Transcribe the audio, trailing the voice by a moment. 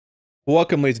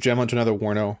Welcome, ladies and gentlemen, to another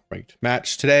WARNO Ranked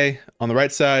match. Today, on the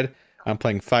right side, I'm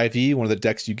playing 5E, one of the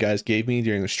decks you guys gave me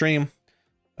during the stream.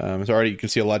 There's already, you can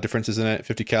see a lot of differences in it,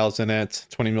 50 cals in it,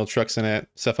 20 mil trucks in it,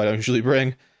 stuff I don't usually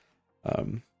bring.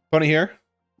 Funny here,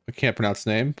 I can't pronounce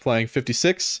the name, playing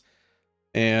 56,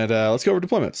 and let's go over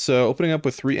deployment. So opening up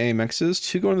with 3 AMXs,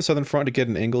 2 going to the southern front to get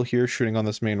an angle here, shooting on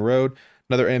this main road.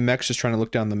 Another AMX just trying to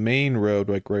look down the main road,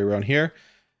 like right around here.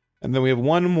 And then we have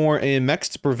one more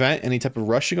AMX to prevent any type of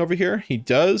rushing over here. He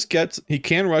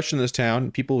can rush in this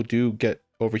town. People do get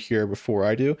over here before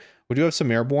I do. We do have some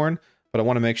airborne, but I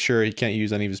want to make sure he can't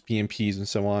use any of his BMPs and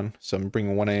so on. So I'm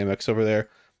bringing one AMX over there.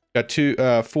 Got 3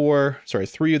 of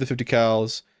the 50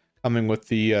 cals coming with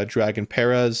the Dragon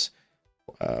Perez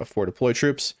for deploy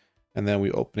troops. And then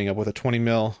we opening up with a 20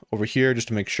 mil over here just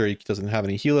to make sure he doesn't have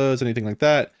any helos, anything like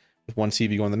that. With one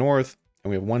CV going to the north. And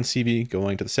we have one CV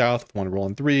going to the south with one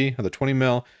rolling 3, another 20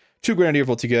 mil, 2 Grenadier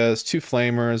Voltigas, 2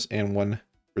 Flamers, and 1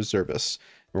 Reservist.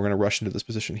 And we're going to rush into this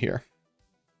position here.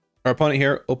 Our opponent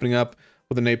here opening up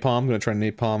with a napalm. I'm going to try to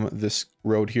napalm this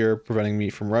road here, preventing me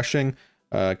from rushing.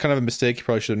 Kind of a mistake. He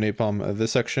probably should have napalmed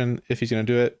this section if he's going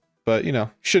to do it. But, you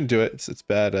know, shouldn't do it. It's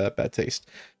bad taste.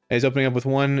 And he's opening up with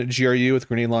 1 GRU with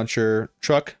grenade launcher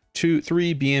truck, 3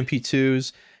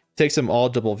 BMP2s. Takes them all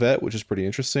double vet, which is pretty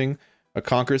interesting. A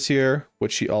Conquerors here,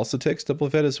 which he also takes double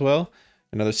vet as well.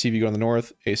 Another CV going to the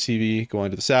north, a CV going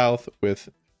to the south with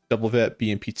double vet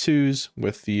BMP2s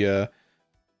with the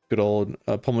good old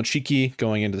Pomachiki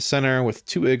going into the center with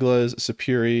 2 Iglas, a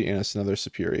Superi, and it's another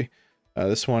Superi.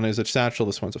 This one is a Satchel,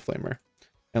 this one's a Flamer.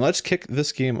 And let's kick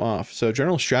this game off. So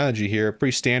general strategy here,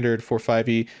 pretty standard for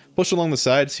 5e. Push along the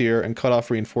sides here and cut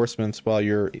off reinforcements while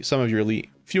some of your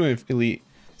few elite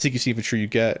CQC infantry you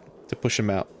get to push them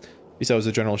out. At least that was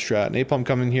the general strat. Napalm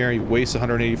coming here, he wastes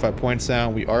 185 points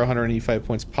down. We are 185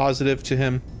 points positive to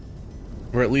him.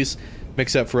 Or at least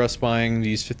makes up for us buying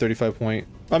these 35 point.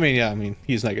 I mean,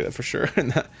 he's negative for sure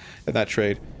in that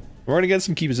trade. We're going to get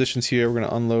some key positions here. We're going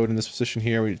to unload in this position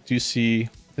here. We do see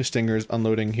the Stingers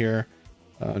unloading here.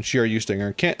 GRU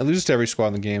Stinger. Can't lose to every squad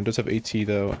in the game. Does have AT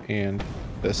though, and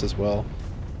this as well.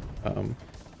 I'm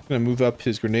going to move up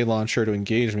his grenade launcher to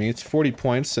engage me. It's 40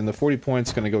 points, and the 40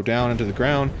 points going to go down into the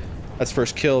ground. That's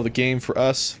first kill of the game for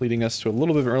us, leading us to a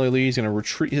little bit of an early lead. He's going to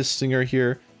retreat his Stinger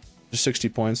here, just 60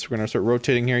 points. We're going to start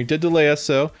rotating here. He did delay us,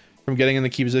 though, from getting in the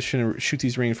key position and shoot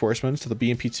these reinforcements, so the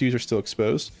BMP2s are still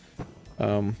exposed.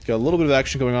 Got a little bit of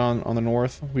action going on the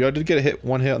north. We did get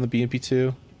one hit on the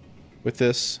BMP2 with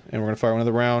this, and we're going to fire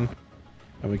another round,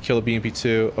 and we kill the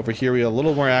BMP2. Over here, we have a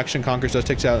little more action. Conquerors does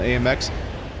take out AMX,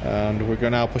 and we're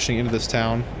now pushing into this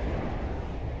town.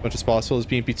 Much as possible. His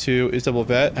BMP2 is double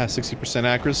vet, has 60%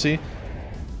 accuracy.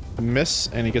 A miss,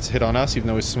 and he gets a hit on us even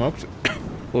though he's smoked. A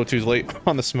little too late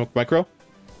on the smoke micro.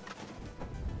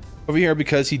 Over here,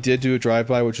 because he did do a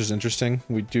drive-by, which is interesting,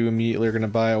 we do immediately are going to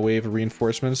buy a wave of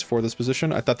reinforcements for this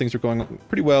position. I thought things were going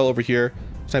pretty well over here.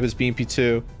 Type his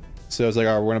BMP2. So I was like,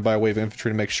 all right, we're going to buy a wave of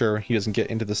infantry to make sure he doesn't get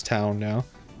into this town now.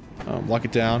 Lock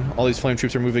it down. All these flame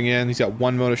troops are moving in. He's got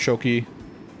 1 Motoshoki.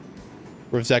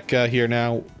 Rivzeka here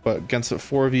now, but against a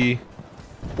 4v1,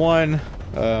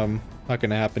 not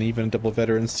gonna happen. Even double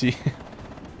veterans. You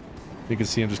can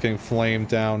see him just getting flamed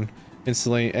down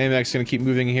instantly. AMX gonna keep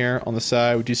moving here on the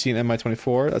side. We do see an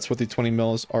MI-24. That's what the 20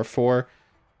 mils are for.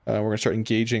 We're gonna start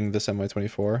engaging this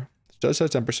MI-24. It does have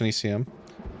 10% ECM.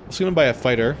 I'm just gonna buy a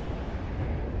fighter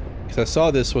because I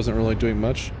saw this wasn't really doing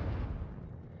much.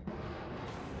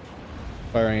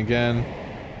 Firing again.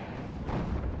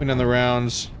 Putting down the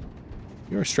rounds.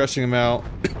 You're stressing him out.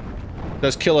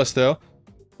 Does kill us though,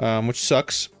 which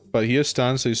sucks, but he is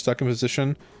stunned, so he's stuck in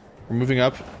position. We're moving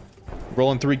up.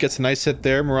 Rolling 3 gets a nice hit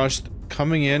there. Mirage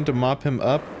coming in to mop him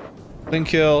up. Clean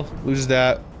kill, loses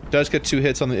that. Does get 2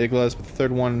 hits on the Iglas, but the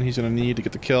third one he's going to need to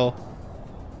get the kill.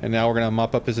 And now we're going to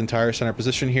mop up his entire center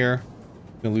position here.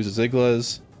 Going to lose his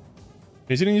Iglas.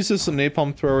 He's going to use this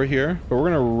napalm thrower here, but we're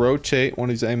going to rotate one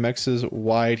of these AMXs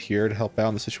wide here to help out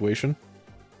in the situation.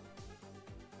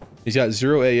 He's got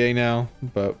 0 AA now,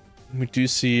 but we do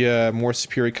see more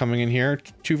Superi coming in here.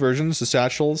 2 versions, the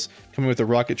Satchels coming with the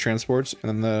rocket transports, and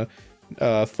then the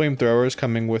flamethrowers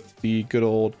coming with the good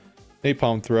old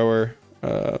napalm thrower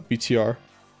BTR,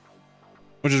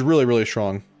 which is really, really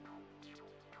strong.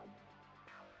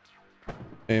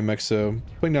 AMX, so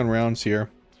putting down rounds here.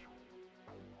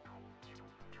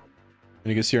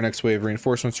 And you can see our next wave of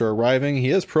reinforcements are arriving.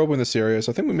 He is probing this area,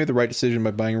 so I think we made the right decision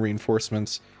by buying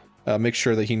reinforcements. Make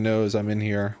sure that he knows I'm in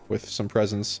here with some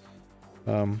presence.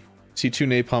 See 2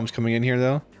 napalms coming in here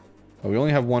though. We only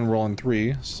have 1 rolling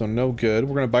 3, so no good.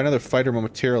 We're going to buy another fighter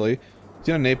momentarily. He's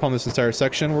going to napalm this entire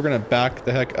section. We're going to back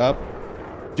the heck up.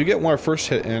 Do get our first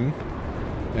hit in.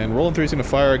 And rolling 3 is going to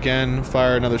fire again,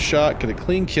 fire another shot, get a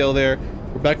clean kill there.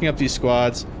 We're backing up these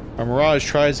squads. Our Mirage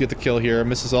tries to get the kill here,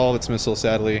 misses all of its missiles,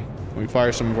 sadly. We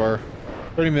fire some of our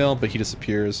 30 mil, but he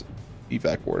disappears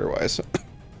evac order-wise.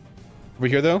 Over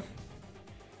here, though,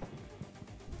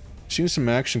 seeing some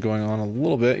action going on a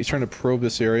little bit. He's trying to probe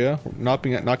this area,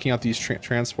 knocking out these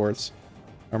transports.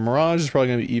 Our Mirage is probably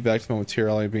going to be evac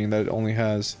momentarily, being that it only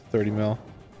has 30 mil.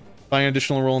 Buying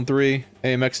additional rolling 3,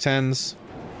 AMX-10s.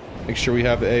 Make sure we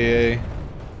have AA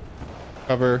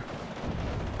cover.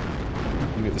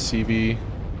 We get the CV.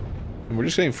 And we're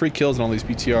just getting free kills on all these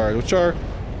BTRs, which are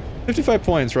 55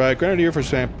 points, right? Grenadier, for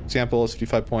example, is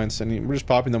 55 points, and we're just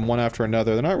popping them one after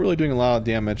another. They're not really doing a lot of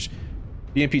damage.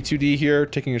 BMP-2D here,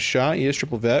 taking a shot. He is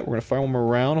triple vet. We're going to fire one more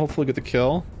round, hopefully get the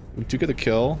kill. We do get the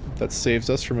kill. That saves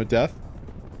us from a death.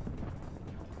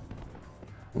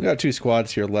 We got 2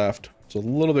 squads here left. It's a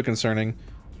little bit concerning.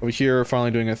 Over here, we're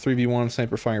finally doing a 3v1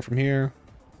 sniper firing from here.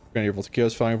 Grenadier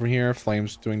Voltakios firing from here.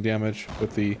 Flames doing damage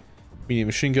with the medium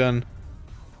machine gun.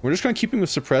 We're just kind of keeping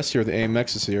with suppressed here. The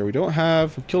AMX is here. We don't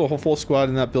have... We killed a whole full squad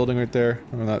in that building right there.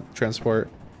 On that transport.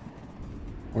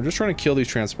 We're just trying to kill these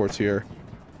transports here.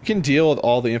 We can deal with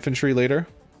all the infantry later.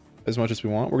 As much as we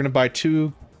want. We're going to buy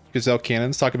 2 Gazelle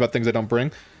cannons. Talk about things I don't bring.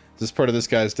 This is part of this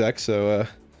guy's deck, so... I was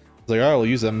like, alright, we'll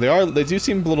use them. They do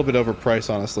seem a little bit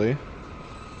overpriced, honestly.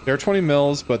 They're 20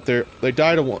 mils, but they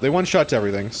one-shot to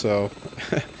everything, so...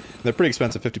 they're pretty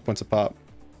expensive, 50 points a pop.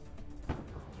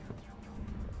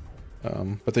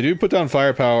 But they do put down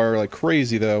firepower like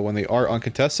crazy, though, when they are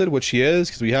uncontested, which he is,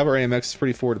 because we have our AMX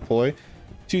pretty forward deploy.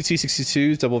 2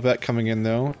 T-62s, double vet coming in,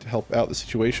 though, to help out the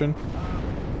situation.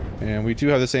 And we do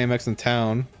have this AMX in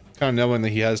town, kind of knowing that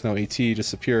he has no AT,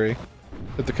 just Superi.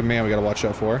 That's the command we gotta watch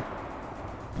out for.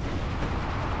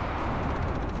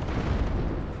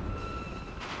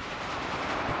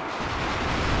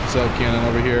 Cell cannon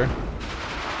over here.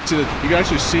 See you can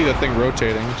actually see the thing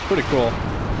rotating. It's pretty cool.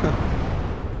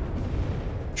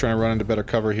 Trying to run into better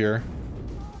cover here.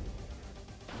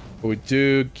 But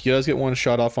he does get one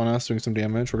shot off on us, doing some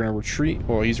damage. We're gonna retreat.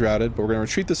 Well, he's routed, but we're gonna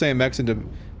retreat this AMX into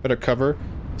better cover.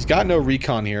 He's got no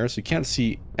recon here, so he can't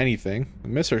see anything.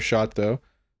 We missed our shot though.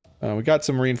 We got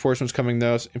some reinforcements coming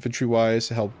though, infantry wise,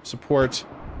 to help support.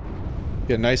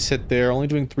 Get a nice hit there, only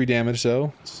doing 3 damage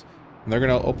though. And they're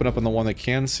gonna open up on the one they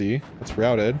can see. It's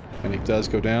routed, and he does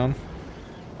go down.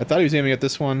 I thought he was aiming at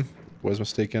this one. Was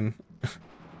mistaken.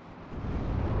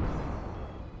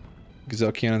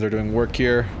 Gazelle cannons are doing work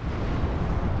here.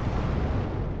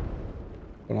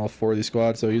 On all 4 of these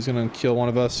squads, so he's gonna kill one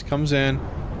of us. Comes in,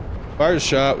 fires a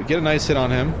shot. We get a nice hit on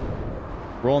him.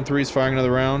 Rolling 3 is firing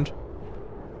another round.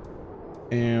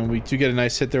 And we do get a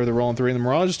nice hit there with the rolling 3. And the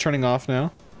Mirage is turning off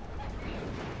now.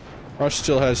 Mirage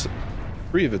still has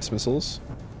 3 of its missiles.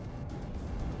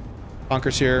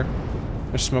 Conquer's here.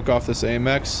 Let's smoke off this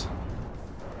AMX.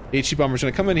 HE Bomber's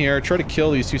gonna come in here, try to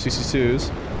kill these 2 62s.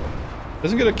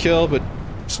 Doesn't get a kill, but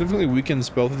significantly weakens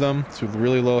both of them to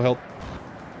really low health.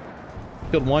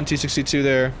 Killed 1 T-62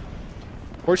 there.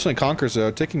 Fortunately, Conquer's though,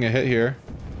 taking a hit here.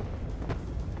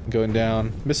 Going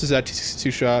down. Misses that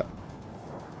T-62 shot.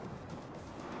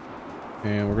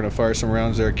 And we're gonna fire some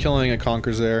rounds there, killing a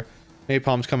Conquer's there.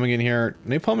 Napalm's coming in here.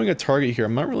 Napalming a target here.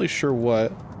 I'm not really sure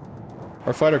what.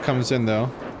 Our fighter comes in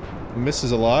though.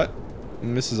 Misses a lot.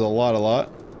 Misses a lot.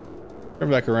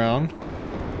 Turn back around.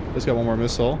 Just got one more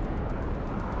missile.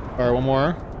 Alright, one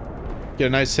more. Get a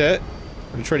nice hit.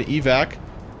 I'm gonna try to evac.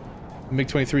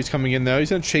 MiG-23 is coming in though. He's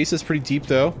gonna chase us pretty deep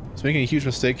though. He's making a huge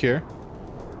mistake here.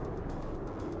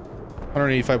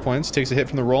 185 points. Takes a hit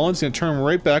from the Roland. He's gonna turn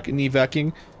right back and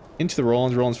evacing into the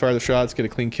Rolands. Rolands fire the shots. Get a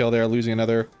clean kill there. Losing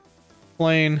another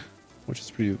plane, which is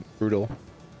pretty brutal.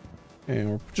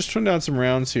 And we're just throwing down some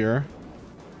rounds here.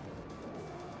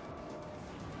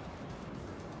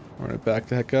 We're gonna back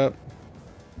the heck up.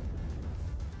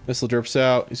 Missile derps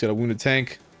out. He's got a wounded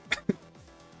tank.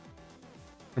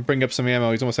 And bring up some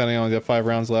ammo. He's almost out of ammo. He's got 5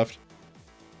 rounds left.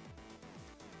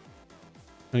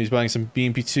 And he's buying some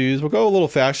BMP-2s. We'll go a little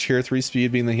fast here. 3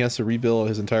 speed, being that he has to rebuild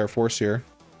his entire force here.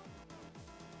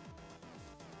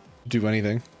 Do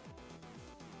anything.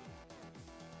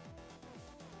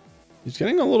 He's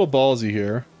getting a little ballsy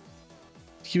here.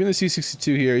 He's keeping the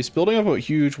C-62 here. He's building up a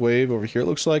huge wave over here, it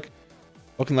looks like.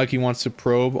 Looking like he wants to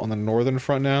probe on the northern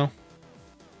front now.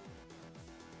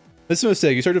 This is a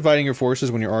mistake. You start dividing your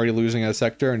forces when you're already losing a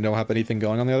sector and don't have anything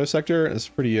going on the other sector. It's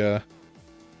pretty, you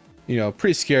know,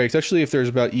 pretty scary, especially if there's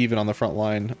about even on the front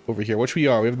line over here, which we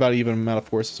are. We have about even amount of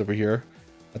forces over here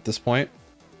at this point.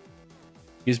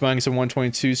 He's buying some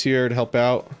 122s here to help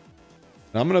out.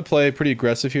 And I'm going to play pretty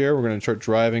aggressive here. We're going to start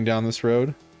driving down this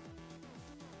road.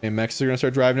 AMX are going to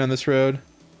start driving down this road.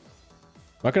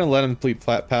 not going to let him complete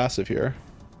flat passive here.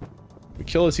 We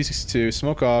kill the C62,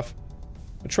 smoke off.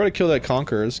 I try to kill that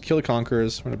Conquerors. Kill the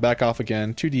Conquerors. We're going to back off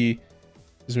again. 2D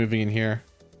is moving in here.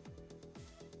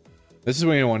 This is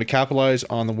when you want to capitalize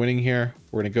on the winning here.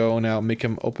 We're going to go now make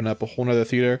him open up a whole nother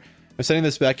theater. I'm setting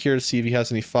this back here to see if he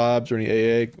has any FOBs or any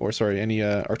AA, or sorry, any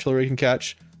artillery he can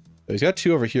catch. So he's got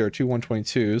 2 over here, 2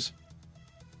 122s.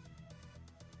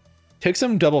 Take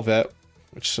some double vet,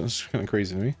 which sounds kind of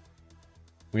crazy to me.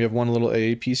 We have 1 little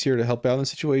AA piece here to help out in the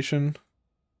situation.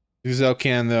 These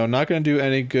Zalcan, though, not going to do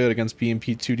any good against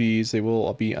BMP 2Ds. They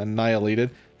will be annihilated.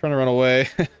 Trying to run away.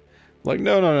 Like,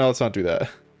 no, let's not do that.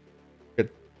 Got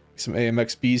some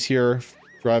AMX-Bs here,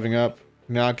 driving up.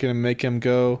 Not going to make him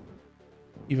go.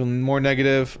 Even more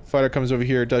negative. Fighter comes over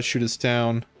here, does shoot us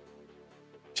down.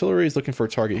 Artillery is looking for a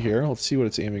target here. Let's see what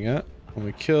it's aiming at. When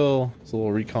we kill, there's a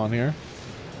little recon here.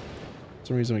 For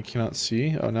some reason we cannot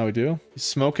see. Oh, now we do. He's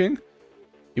smoking.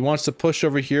 He wants to push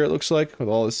over here, it looks like, with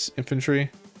all this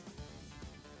infantry.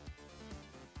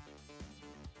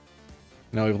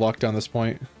 Now we've locked down this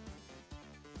point.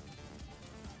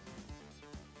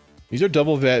 These are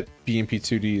double vet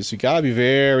BMP-2Ds. You gotta be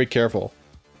very careful,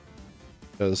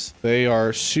 because they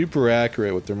are super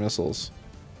accurate with their missiles.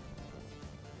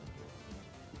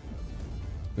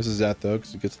 This is that though,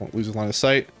 because it loses line of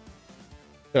sight.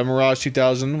 Got a Mirage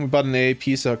 2000. We bought an AA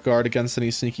piece to guard against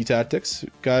any sneaky tactics.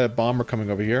 Got a bomber coming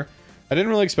over here. I didn't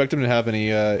really expect him to have any,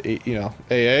 you know,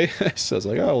 AA. So I was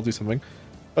like, oh, we'll do something.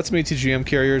 Got some ATGM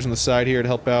carriers on the side here to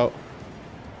help out.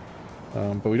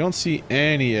 But we don't see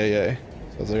any AA.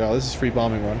 So I was like, oh, this is free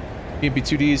bombing run.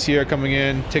 BMP-2Ds here coming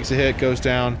in. Takes a hit, goes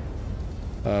down.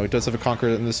 He does have a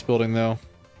Conqueror in this building, though.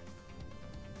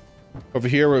 Over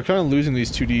here, we're kind of losing these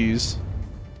 2Ds.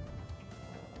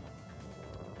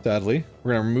 Sadly.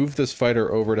 We're going to move this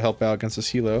fighter over to help out against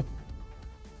this helo.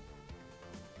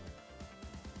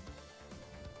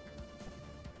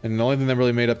 And the only thing that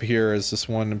really made up here is this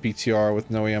one BTR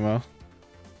with no ammo.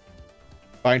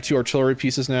 Buying 2 artillery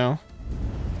pieces now.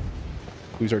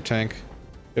 Lose our tank.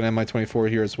 Got an Mi-24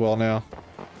 here as well now.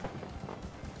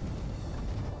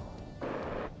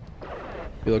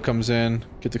 Helo comes in.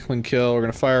 Get the clean kill. We're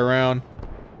going to fire around.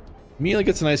 Immediately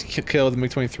gets a nice kill with the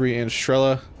MiG-23 and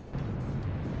Estrella.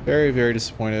 Very, very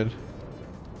disappointed.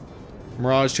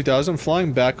 Mirage 2000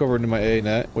 flying back over into my A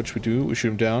net, which we do. We shoot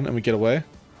him down and we get away.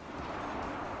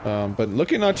 But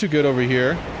looking not too good over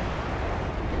here.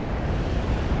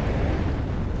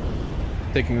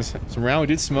 Taking some round. We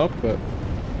did smoke, but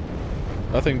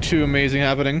nothing too amazing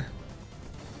happening.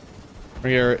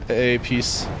 Bring our AA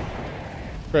piece.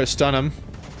 Try to stun him.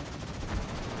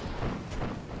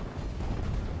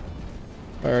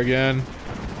 Fire again.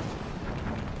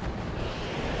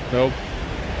 Nope.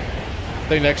 I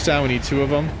think next time we need 2 of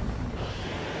them.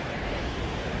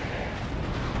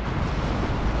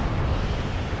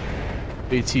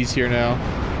 AT's here now.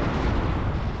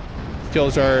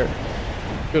 Kills our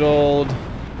good old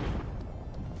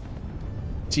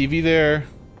TV there.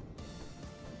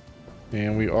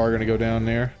 And we are going to go down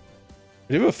there.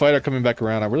 We do have a fighter coming back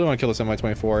around. I really want to kill this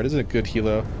Mi-24. It is a good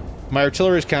helo. My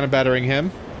artillery is kind of battering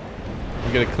him.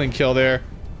 We get a clean kill there.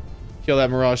 Kill that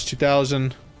Mirage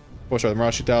 2000. Oh, sorry, the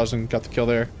Mirage 2000 got the kill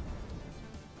there.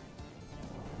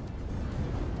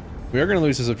 We are going to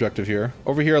lose this objective here.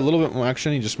 Over here, a little bit more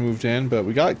action. He just moved in, but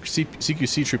we got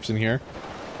CQC troops in here.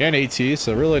 And AT,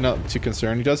 so really not too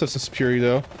concerned. He does have some superiority,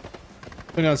 though.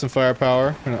 Putting on some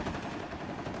firepower.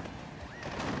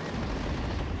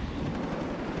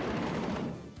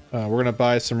 We're going to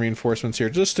buy some reinforcements here,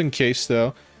 just in case,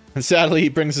 though. And sadly, he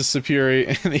brings the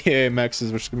superiority and the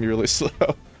AMXs, which is going to be really slow.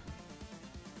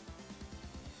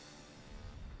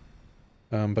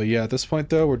 But yeah, at this point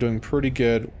though, we're doing pretty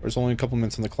good. There's only a couple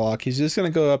minutes on the clock. He's just going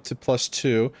to go up to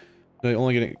 +2. They're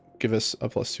only going to give us a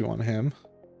 +2 on him.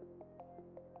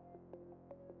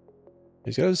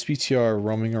 He's got his PTR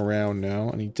roaming around now,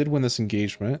 and he did win this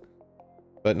engagement.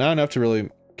 But not enough to really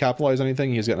capitalize on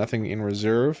anything. He's got nothing in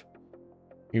reserve.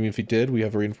 Even if he did, we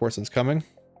have reinforcements coming.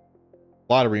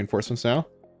 A lot of reinforcements now.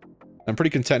 I'm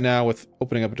pretty content now with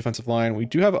opening up a defensive line. We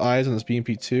do have eyes on this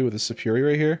BMP-2 with a superior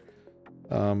right here.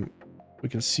 We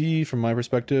can see, from my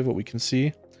perspective, what we can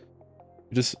see.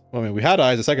 We had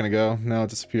eyes a second ago. Now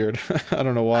it disappeared. I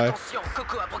don't know why.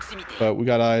 But we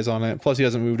got eyes on it. Plus, he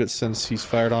hasn't moved it since he's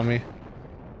fired on me.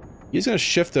 He's going to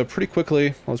shift, though, pretty quickly.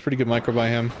 Well, it was pretty good micro by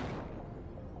him.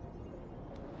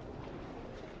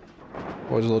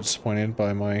 I was a little disappointed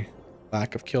by my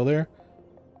lack of kill there.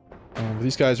 But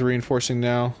these guys are reinforcing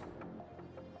now.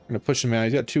 I'm going to push him out.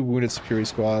 He's got 2 wounded superior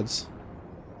squads.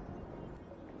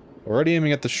 Already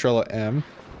aiming at the Strela M.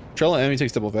 Strela M, he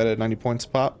takes double vet at 90 points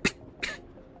pop.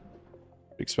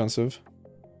 Expensive.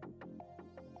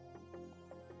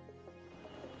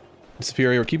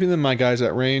 Superior. We're keeping my guys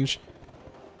at range.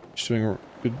 Just doing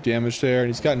good damage there. And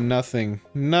he's got nothing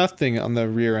on the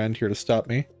rear end here to stop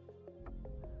me.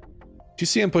 Do you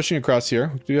see him pushing across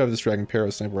here? We do have this Dragon Parrow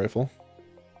sniper rifle.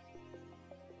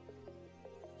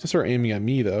 Just start aiming at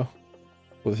me though,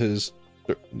 with his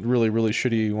really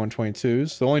shitty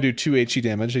 122s. They'll only do 2 HE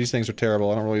damage. These things are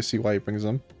terrible. I don't really see why he brings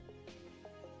them.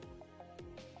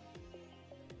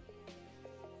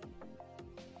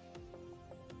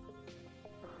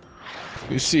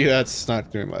 You see, that's not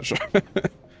doing much.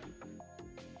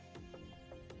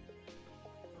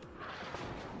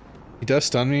 He does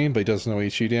stun me, but he does no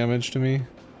HE damage to me.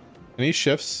 And he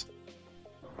shifts.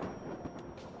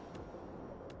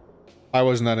 I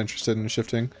was not interested in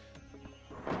shifting.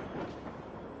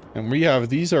 And we have,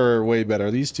 these are way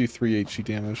better. These do 3 HE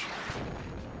damage.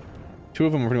 2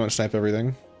 of them pretty much snipe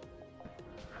everything.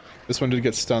 This one did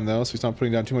get stunned though, so he's not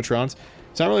putting down too much rounds.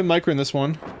 It's not really micro in this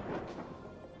one.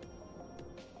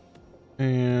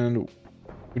 And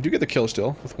we do get the kill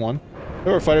still with 1.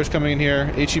 There are fighters coming in here,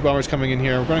 HE bombers coming in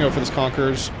here. We're gonna go for this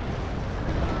Conquerors.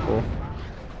 Cool.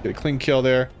 Get a clean kill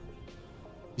there.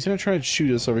 He's gonna try to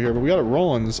shoot us over here, but we got it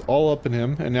Roland's all up in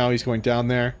him, and now he's going down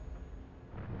there.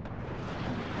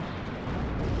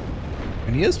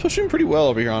 And he is pushing pretty well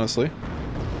over here, honestly.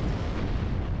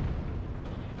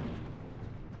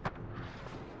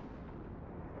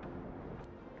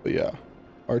 But yeah.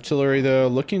 Artillery, though,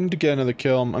 looking to get another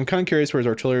kill. I'm kind of curious where his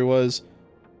artillery was.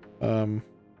 But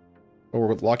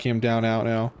we're locking him down out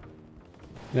now.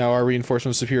 Now our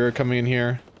reinforcement superior coming in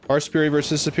here. Our superior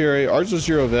versus superior. Ours was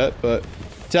 0 vet, but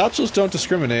Tauchels don't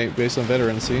discriminate based on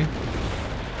veterancy.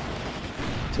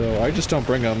 So I just don't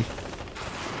bring them.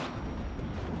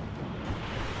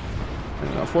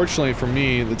 And unfortunately for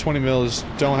me, the 20 mils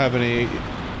don't have any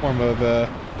form of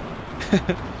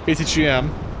ATGM.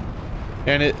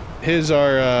 And his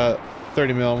are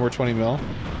 30 mil and we're 20 mil.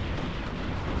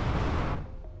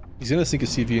 He's gonna sneak a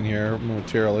CV in here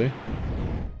momentarily.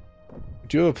 We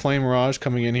do have a plane Mirage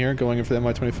coming in here, going in for the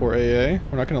Mi-24 AA.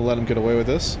 We're not gonna let him get away with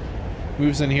this.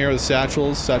 Moves in here with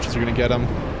satchels. Satchels are gonna get him.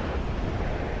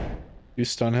 You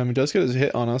stun him. He does get his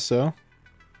hit on us, though.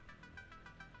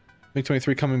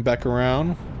 MiG-23 coming back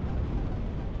around.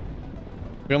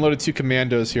 We unloaded 2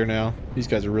 commandos here now. These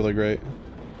guys are really great.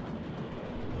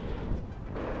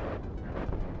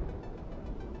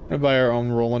 We're gonna buy our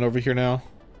own Worelan over here now.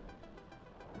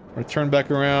 We're gonna turn back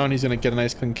around. He's gonna get a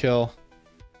nice clean kill.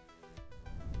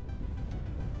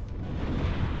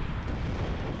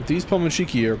 These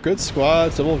Pomachiki are good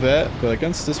squads, double vet, but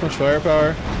against this much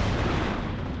firepower,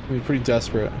 we'll be pretty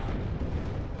desperate.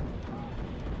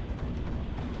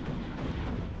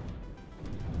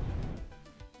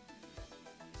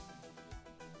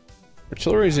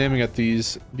 Artillery is aiming at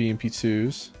these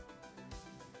BMP2s.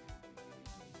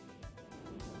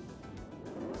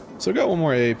 So I got one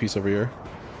more AA piece over here.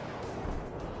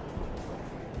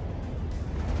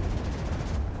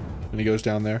 And he goes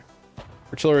down there.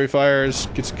 Artillery fires,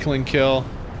 gets a clean kill.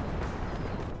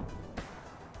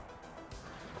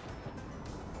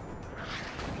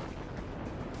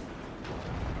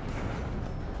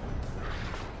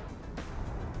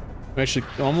 We actually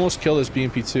almost killed this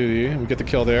BMP2. We get the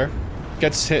kill there.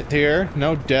 Gets hit here.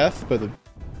 No death,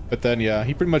 but then yeah,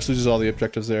 he pretty much loses all the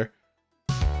objectives there.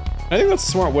 I think that's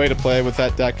a smart way to play with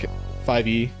that deck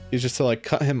 5E, is just to like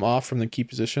cut him off from the key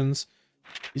positions.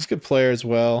 He's a good player as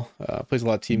well. Plays a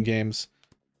lot of team games.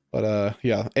 But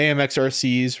yeah, AMX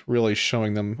RCs really show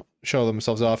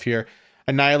themselves off here.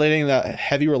 Annihilating that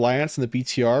heavy reliance on the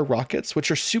BTR rockets,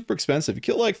 which are super expensive. You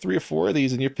kill like 3 or 4 of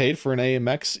these and you're paid for an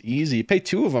AMX easy. You pay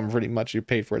 2 of them pretty much, you're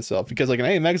paid for itself. Because like an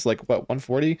AMX is like, what,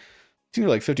 140? I think they're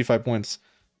like 55 points.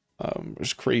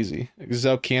 It's crazy.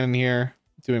 Gazelle Cannon here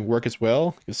doing work as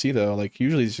well. You can see though, like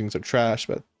usually these things are trash,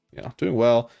 but you know, doing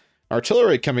well.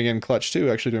 Artillery coming in clutch too,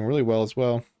 actually doing really well as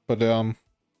well. But the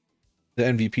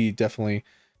MVP definitely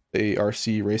the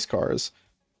RC race cars.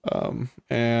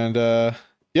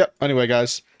 Yep, anyway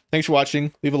guys, thanks for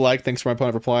watching. Leave a like. Thanks for my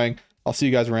opponent for playing. I'll see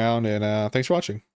you guys around, and thanks for watching.